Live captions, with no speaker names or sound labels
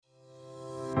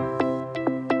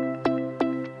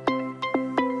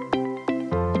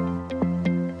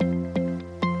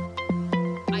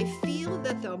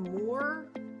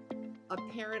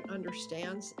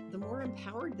understands, the more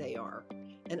empowered they are.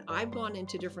 And I've gone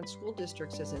into different school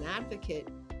districts as an advocate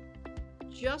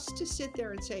just to sit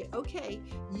there and say, okay,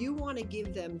 you want to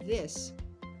give them this,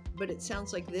 but it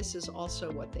sounds like this is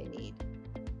also what they need.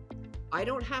 I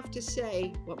don't have to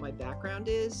say what my background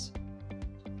is,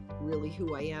 really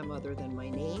who I am other than my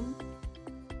name.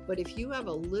 But if you have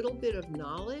a little bit of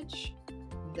knowledge,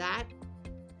 that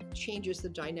changes the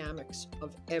dynamics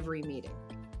of every meeting.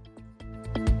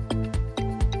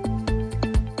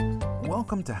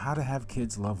 Welcome to How to Have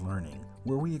Kids Love Learning,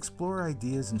 where we explore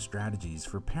ideas and strategies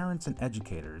for parents and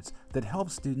educators that help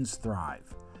students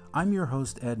thrive. I'm your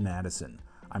host, Ed Madison.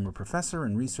 I'm a professor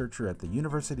and researcher at the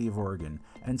University of Oregon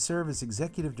and serve as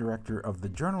Executive Director of the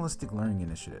Journalistic Learning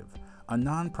Initiative, a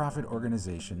nonprofit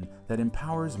organization that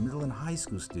empowers middle and high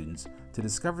school students to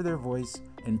discover their voice,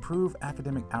 improve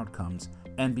academic outcomes,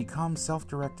 and become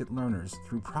self-directed learners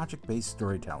through project-based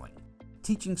storytelling.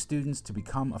 Teaching students to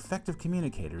become effective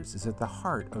communicators is at the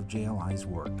heart of JLI's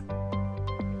work.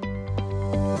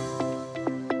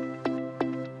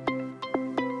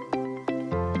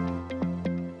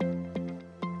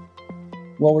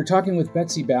 Well, we're talking with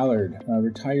Betsy Ballard, a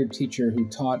retired teacher who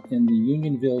taught in the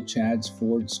Unionville-Chadds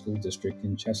Ford School District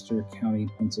in Chester County,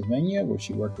 Pennsylvania, where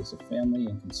she worked as a family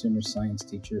and consumer science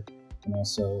teacher and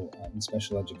also in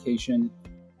special education.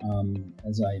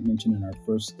 As I mentioned in our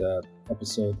first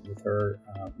episode with her,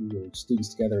 we were students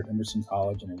together at Emerson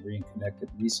College and have reconnected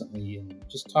recently and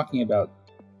just talking about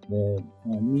the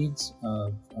needs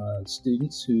of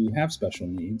students who have special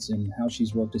needs and how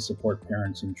she's worked to support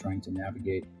parents in trying to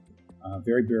navigate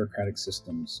very bureaucratic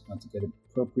systems to get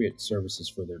appropriate services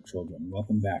for their children.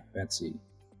 Welcome back, Betsy.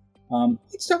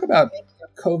 Let's talk about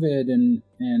COVID and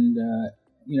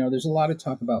there's a lot of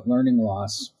talk about learning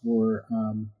loss for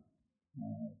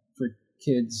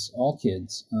kids, all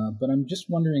kids. But I'm just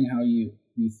wondering how you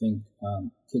think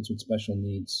kids with special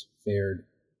needs fared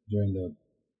during the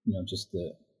just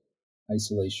the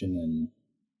isolation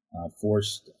and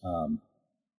forced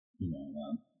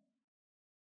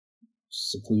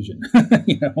seclusion.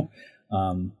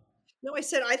 No, I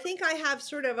said I think I have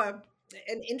sort of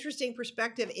an interesting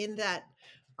perspective in that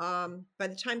by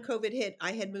the time COVID hit,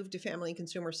 I had moved to family and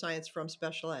consumer science from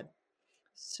special ed.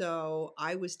 So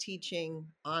I was teaching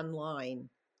online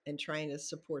and trying to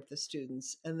support the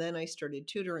students. And then I started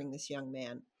tutoring this young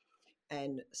man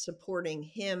and supporting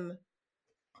him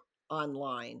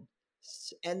online.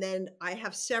 And then I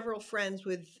have several friends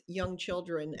with young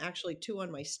children, actually 2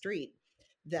 on my street,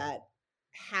 that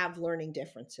have learning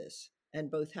differences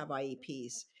and both have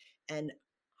IEPs. And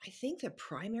I think the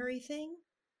primary thing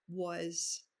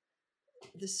was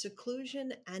the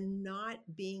seclusion and not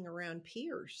being around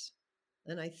peers.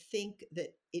 And I think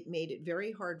that it made it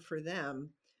very hard for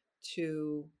them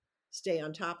to stay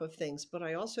on top of things. But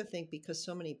I also think because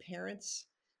so many parents,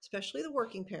 especially the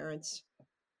working parents,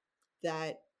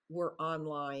 that were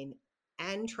online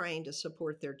and trying to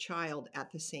support their child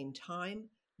at the same time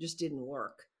just didn't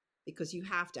work, because you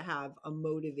have to have a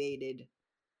motivated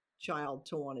child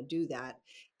to want to do that.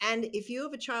 And if you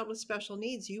have a child with special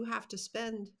needs, you have to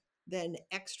spend then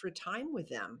extra time with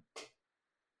them.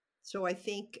 So I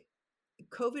think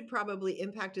COVID probably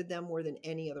impacted them more than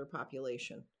any other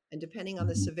population. And depending on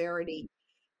the severity,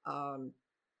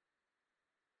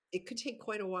 it could take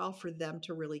quite a while for them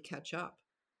to really catch up.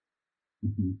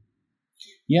 Mm-hmm.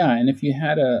 Yeah, and if you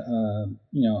had a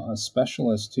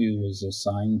specialist who was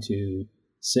assigned to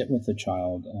sit with the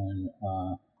child, and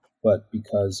but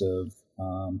because of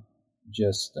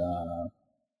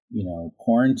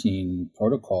quarantine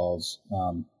protocols,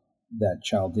 that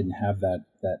child didn't have that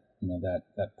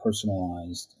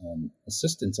personalized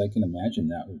assistance, I can imagine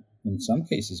that would, in some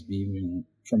cases, be even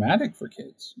traumatic for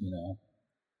kids,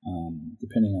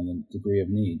 depending on the degree of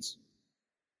needs.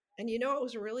 And it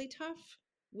was really tough,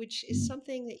 which is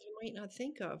something that you might not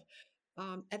think of.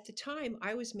 At the time,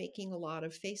 I was making a lot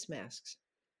of face masks,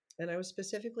 and I was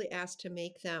specifically asked to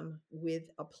make them with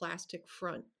a plastic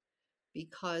front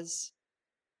because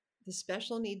the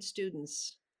special needs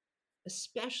students,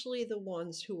 especially the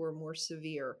ones who are more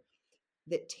severe,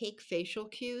 that take facial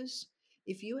cues,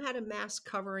 if you had a mask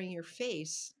covering your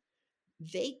face,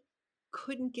 they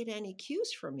couldn't get any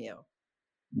cues from you.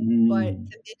 But the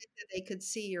minute that they could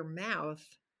see your mouth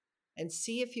and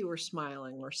see if you were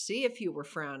smiling or see if you were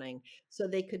frowning, so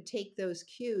they could take those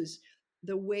cues,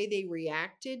 the way they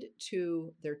reacted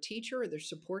to their teacher or their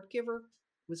support giver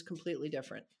was completely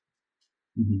different.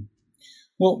 Mm-hmm.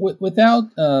 Well,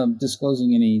 without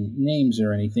disclosing any names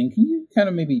or anything, can you kind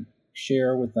of maybe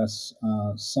share with us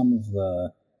some of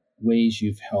the ways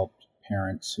you've helped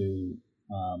parents who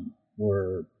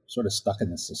were sort of stuck in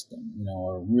the system,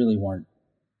 or really weren't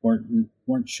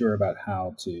weren't sure about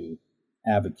how to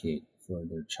advocate for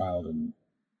their child and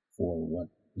for what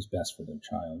was best for their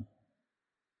child.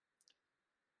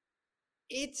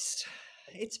 It's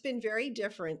it's been very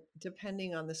different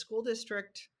depending on the school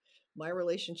district, my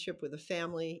relationship with the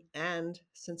family, and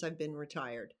since I've been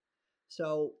retired.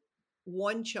 So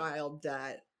one child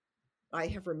that I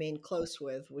have remained close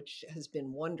with, which has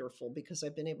been wonderful because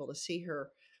I've been able to see her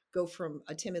go from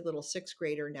a timid little sixth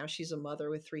grader. Now she's a mother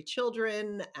with three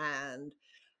children, and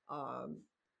um,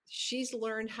 she's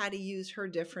learned how to use her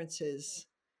differences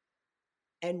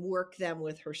and work them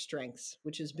with her strengths,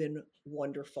 which has been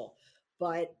wonderful.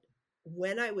 But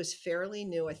when I was fairly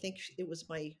new, I think it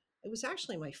was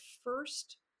actually my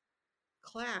first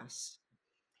class.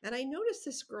 And I noticed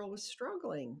this girl was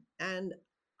struggling. And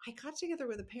I got together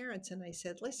with the parents and I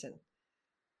said, listen,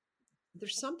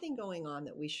 there's something going on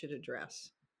that we should address.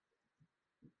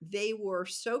 They were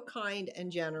so kind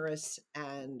and generous,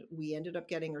 and we ended up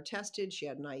getting her tested. She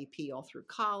had an IEP all through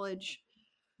college.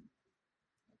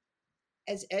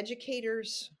 As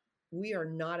educators, we are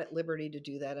not at liberty to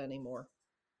do that anymore.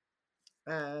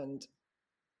 And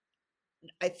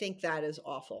I think that is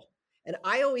awful. And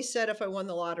I always said if I won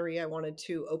the lottery, I wanted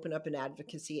to open up an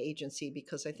advocacy agency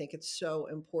because I think it's so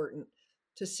important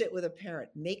to sit with a parent,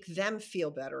 make them feel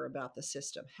better about the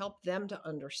system, help them to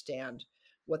understand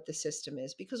what the system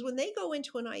is. Because when they go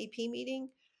into an IEP meeting,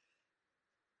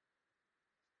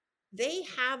 they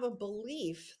have a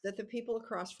belief that the people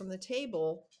across from the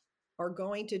table are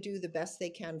going to do the best they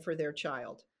can for their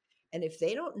child. And if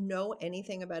they don't know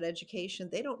anything about education,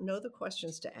 they don't know the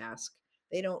questions to ask.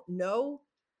 They don't know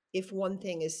if one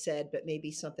thing is said, but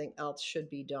maybe something else should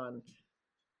be done.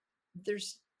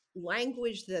 There's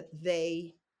language that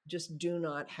they just do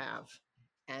not have,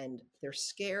 and they're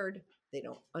scared. They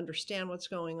don't understand what's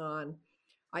going on.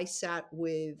 I sat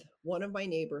with one of my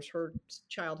neighbors. Her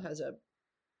child has a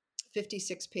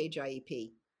 56-page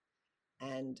IEP,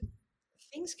 and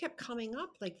things kept coming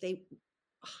up like they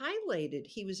highlighted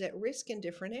he was at risk in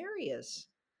different areas.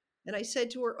 And I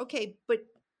said to her, okay, but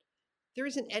there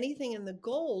isn't anything in the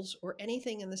goals or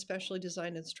anything in the specially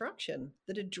designed instruction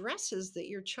that addresses that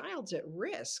your child's at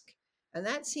risk. And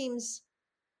that seems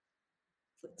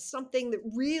something that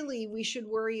really we should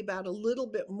worry about a little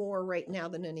bit more right now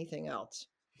than anything else.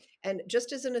 And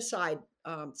just as an aside,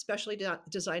 specially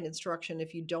designed instruction,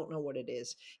 if you don't know what it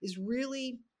is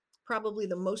really probably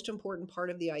the most important part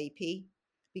of the IEP,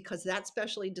 because that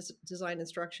specially designed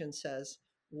instruction says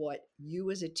what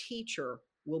you as a teacher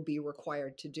will be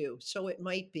required to do. So it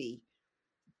might be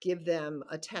give them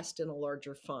a test in a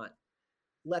larger font,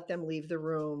 let them leave the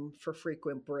room for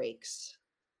frequent breaks,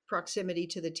 proximity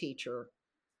to the teacher,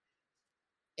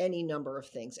 any number of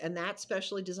things. And that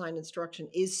specially designed instruction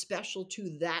is special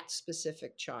to that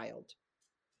specific child.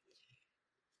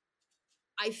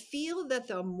 I feel that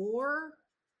the more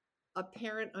a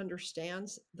parent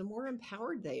understands, the more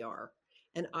empowered they are.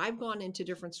 And I've gone into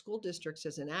different school districts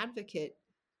as an advocate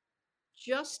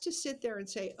just to sit there and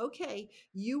say, okay,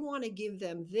 you want to give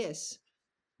them this,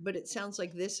 but it sounds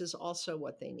like this is also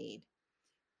what they need.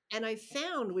 And I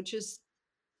found, which is,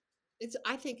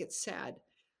 I think it's sad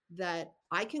that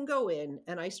I can go in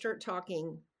and I start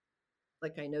talking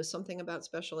like I know something about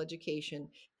special education,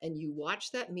 and you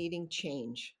watch that meeting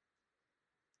change.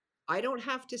 I don't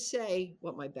have to say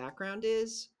what my background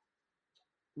is,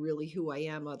 really who I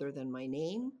am other than my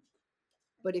name.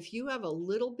 But if you have a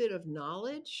little bit of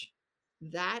knowledge,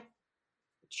 that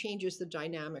changes the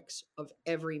dynamics of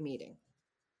every meeting.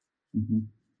 Mm-hmm. And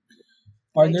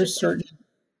Are there certain?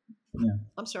 Yeah.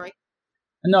 I'm sorry.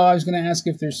 No, I was going to ask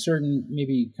if there's certain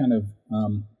maybe kind of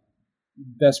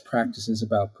best practices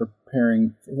about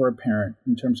preparing for a parent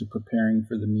in terms of preparing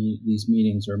for these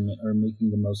meetings or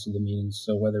making the most of the meetings.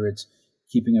 So whether it's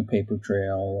keeping a paper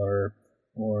trail or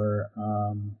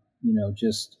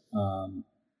just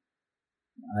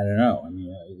I don't know. I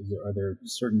mean, are there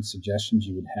certain suggestions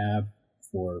you would have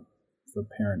for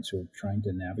parents who are trying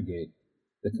to navigate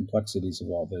the complexities of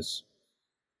all this?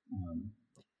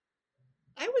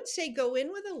 I would say go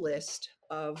in with a list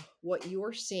of what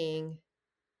you're seeing,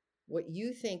 what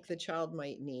you think the child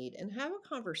might need, and have a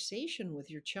conversation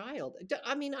with your child.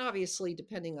 I mean, obviously,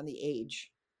 depending on the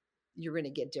age, you're going to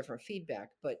get different feedback,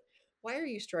 but why are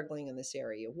you struggling in this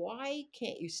area? Why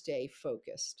can't you stay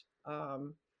focused?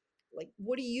 Like,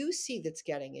 what do you see that's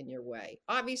getting in your way?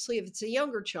 Obviously, if it's a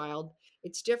younger child,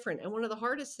 it's different. And one of the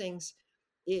hardest things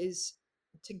is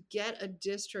to get a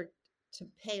district to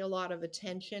pay a lot of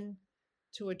attention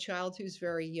to a child who's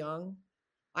very young.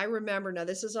 I remember, now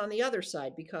this is on the other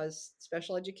side because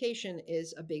special education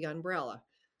is a big umbrella.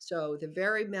 So the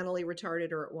very mentally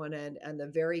retarded are at one end and the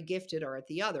very gifted are at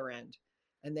the other end.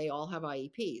 And they all have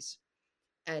IEPs.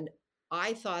 And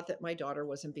I thought that my daughter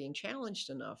wasn't being challenged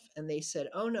enough. And they said,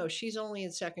 oh no, she's only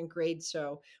in second grade,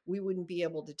 so we wouldn't be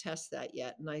able to test that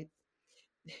yet. And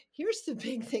here's the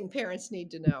big thing parents need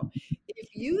to know.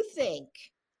 If you think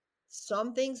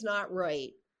something's not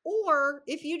right, or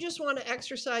if you just want to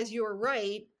exercise your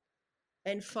right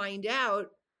and find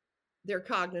out their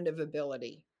cognitive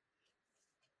ability,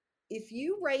 if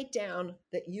you write down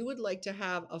that you would like to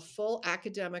have a full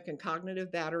academic and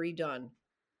cognitive battery done,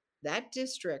 that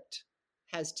district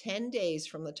has 10 days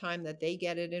from the time that they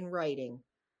get it in writing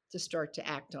to start to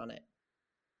act on it.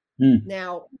 Hmm.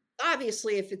 Now,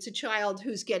 obviously, if it's a child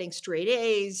who's getting straight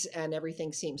A's and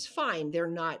everything seems fine, they're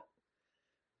not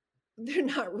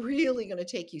really going to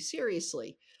take you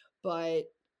seriously. But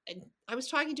I was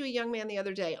talking to a young man the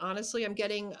other day. Honestly, I'm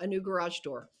getting a new garage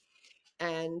door.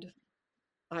 And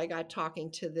I got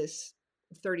talking to this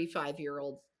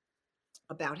 35-year-old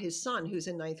about his son who's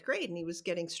in ninth grade, and he was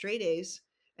getting straight A's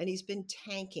and he's been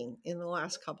tanking in the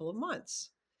last couple of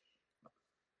months.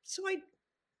 So I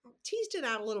teased it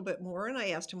out a little bit more and I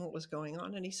asked him what was going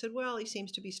on. And he said, well, he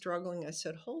seems to be struggling. I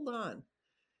said, hold on.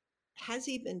 Has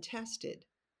he been tested?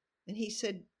 And he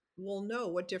said, well, no.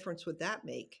 What difference would that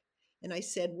make? And I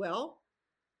said, well,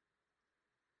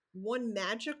 one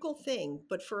magical thing,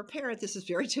 but for a parent, this is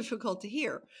very difficult to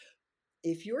hear.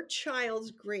 If your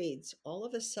child's grades all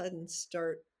of a sudden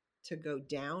start to go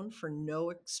down for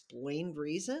no explained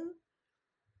reason,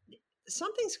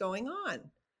 something's going on.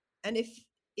 And if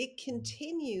it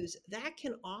continues, that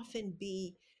can often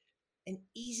be an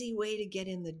easy way to get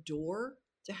in the door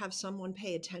to have someone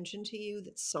pay attention to you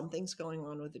that something's going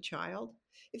on with the child.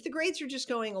 If the grades are just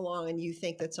going along and you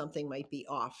think that something might be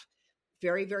off,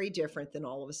 very, very different than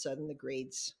all of a sudden the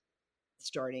grades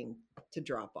starting to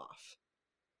drop off.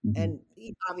 Mm-hmm. And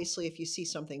obviously, if you see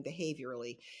something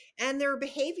behaviorally, and there are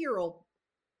behavioral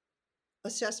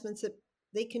assessments that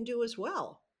they can do as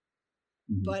well.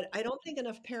 Mm-hmm. But I don't think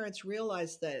enough parents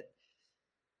realize that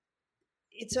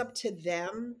it's up to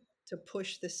them to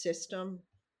push the system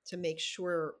to make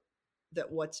sure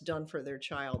that what's done for their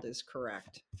child is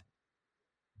correct.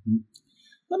 Mm-hmm.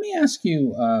 Let me ask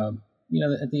you.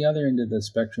 At the other end of the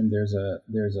spectrum, there's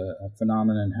a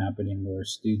phenomenon happening where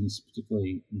students,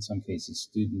 particularly in some cases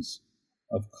students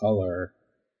of color,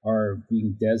 are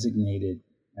being designated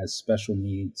as special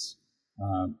needs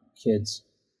kids,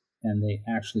 and they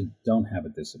actually don't have a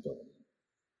disability.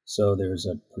 So there's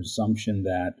a presumption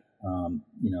that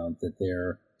that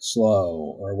they're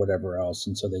slow or whatever else,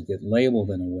 and so they get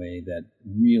labeled in a way that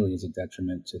really is a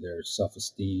detriment to their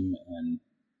self-esteem. And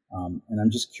I'm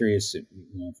just curious if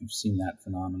you've seen that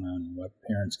phenomenon and what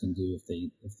parents can do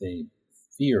if they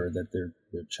fear that their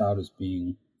child is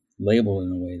being labeled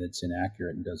in a way that's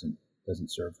inaccurate and doesn't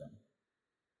serve them.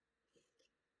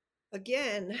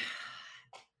 Again,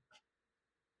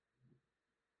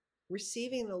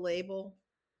 receiving the label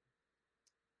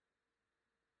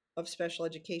of special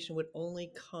education would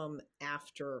only come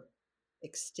after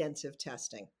extensive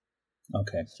testing.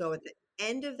 Okay. So at the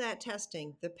end of that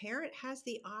testing, the parent has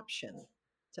the option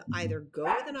to Mm-hmm. either go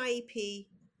with an IEP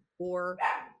or,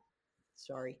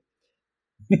 sorry,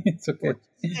 It's okay. or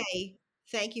say,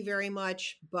 thank you very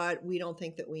much, but we don't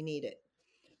think that we need it.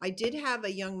 I did have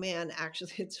a young man,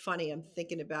 actually, it's funny, I'm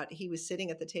thinking about, he was sitting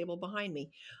at the table behind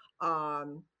me,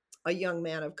 um, a young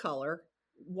man of color,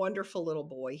 wonderful little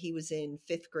boy. He was in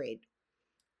fifth grade.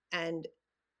 And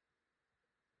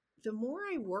the more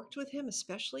I worked with him,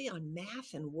 especially on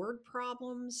math and word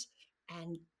problems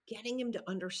and getting him to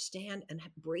understand and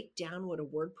break down what a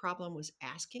word problem was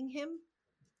asking him,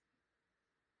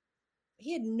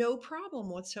 he had no problem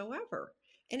whatsoever.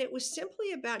 And it was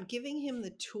simply about giving him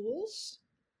the tools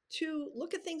to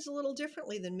look at things a little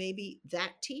differently than maybe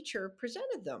that teacher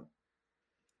presented them.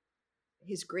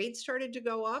 His grades started to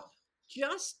go up,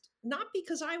 just not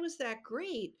because I was that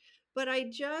great, but I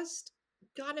just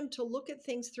got him to look at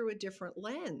things through a different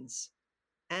lens.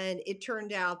 And it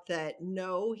turned out that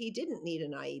no, he didn't need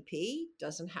an IEP,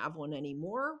 doesn't have one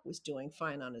anymore, was doing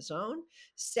fine on his own.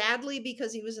 Sadly,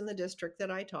 because he was in the district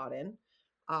that I taught in,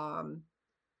 um,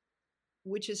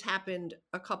 which has happened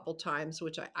a couple times,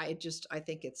 which I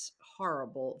think it's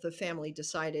horrible. The family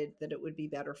decided that it would be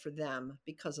better for them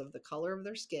because of the color of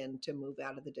their skin to move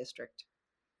out of the district.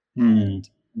 Hmm. And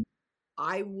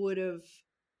I would have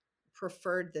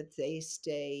preferred that they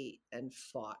stay and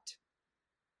fought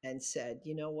and said,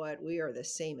 you know what, we are the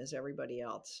same as everybody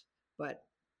else. But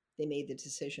they made the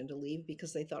decision to leave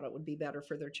because they thought it would be better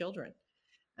for their children.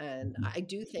 And Mm-hmm. I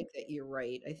do think that you're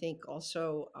right. I think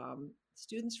also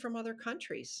students from other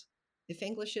countries, if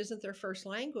English isn't their first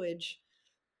language,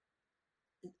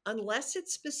 unless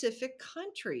it's specific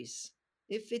countries.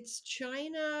 If it's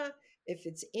China, if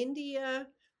it's India,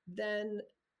 then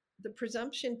the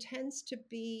presumption tends to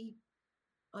be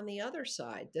on the other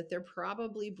side that they're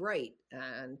probably bright,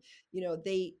 and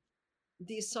the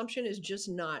assumption is just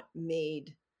not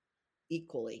made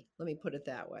equally. Let me put it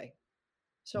that way.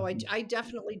 So I, Mhm. I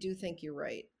definitely do think you're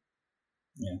right.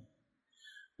 Yeah.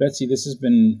 Betsy, this has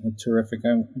been terrific.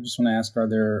 I just want to ask, are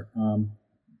there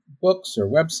books or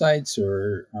websites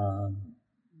or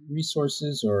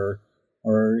resources, or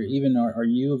even are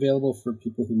you available for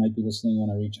people who might be listening and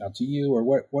want to reach out to you? Or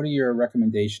what are your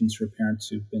recommendations for parents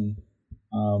who've been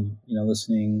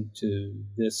listening to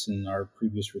this and our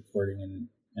previous recording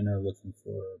and are looking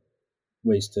for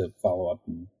ways to follow up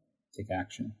and take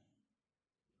action?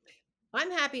 I'm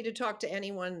happy to talk to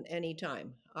anyone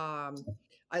anytime.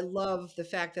 I love the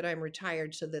fact that I'm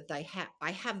retired so that I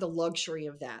have the luxury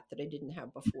of that I didn't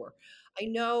have before. I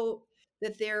know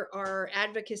that there are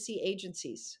advocacy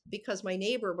agencies because my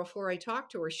neighbor, before I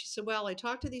talked to her, she said, "Well, I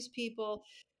talked to these people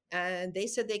and they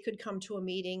said they could come to a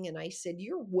meeting." And I said,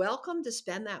 "You're welcome to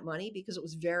spend that money," because it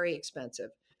was very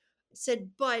expensive. I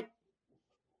said, "But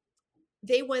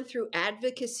they went through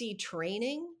advocacy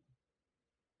training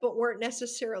but weren't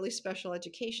necessarily special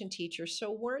education teachers,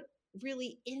 so weren't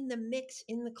really in the mix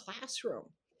in the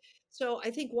classroom." So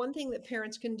I think one thing that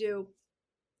parents can do,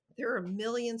 there are a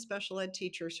million special ed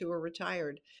teachers who are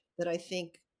retired that I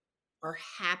think are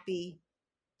happy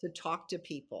to talk to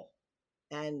people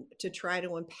and to try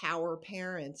to empower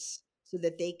parents so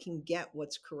that they can get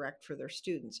what's correct for their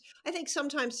students. I think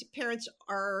sometimes parents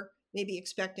are maybe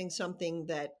expecting something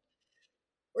that,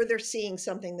 or they're seeing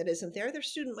something that isn't there. Their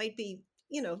student might be,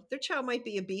 their child might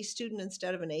be a B student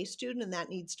instead of an A student, and that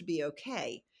needs to be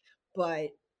okay.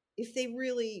 But if they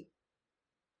really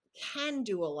can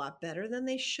do a lot better, then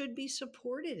they should be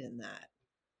supported in that.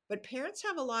 But parents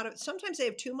have sometimes they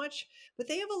have too much, but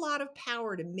they have a lot of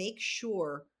power to make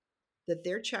sure that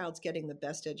their child's getting the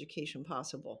best education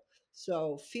possible.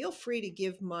 So feel free to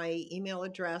give my email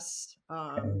address,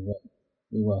 Okay,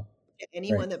 we will. to Great.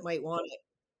 anyone that might want it.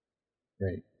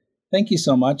 Great. Thank you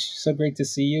so much. So great to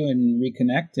see you and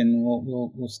reconnect, and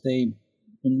we'll stay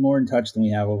more in touch than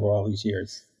we have over all these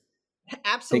years. Take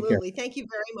care. Absolutely. Thank you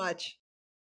very much.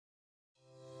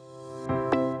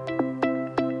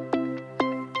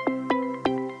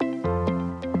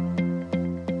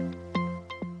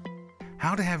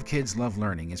 How to Have Kids Love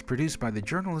Learning is produced by the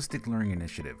Journalistic Learning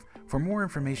Initiative. For more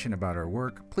information about our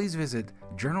work, please visit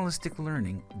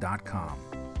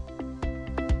journalisticlearning.com.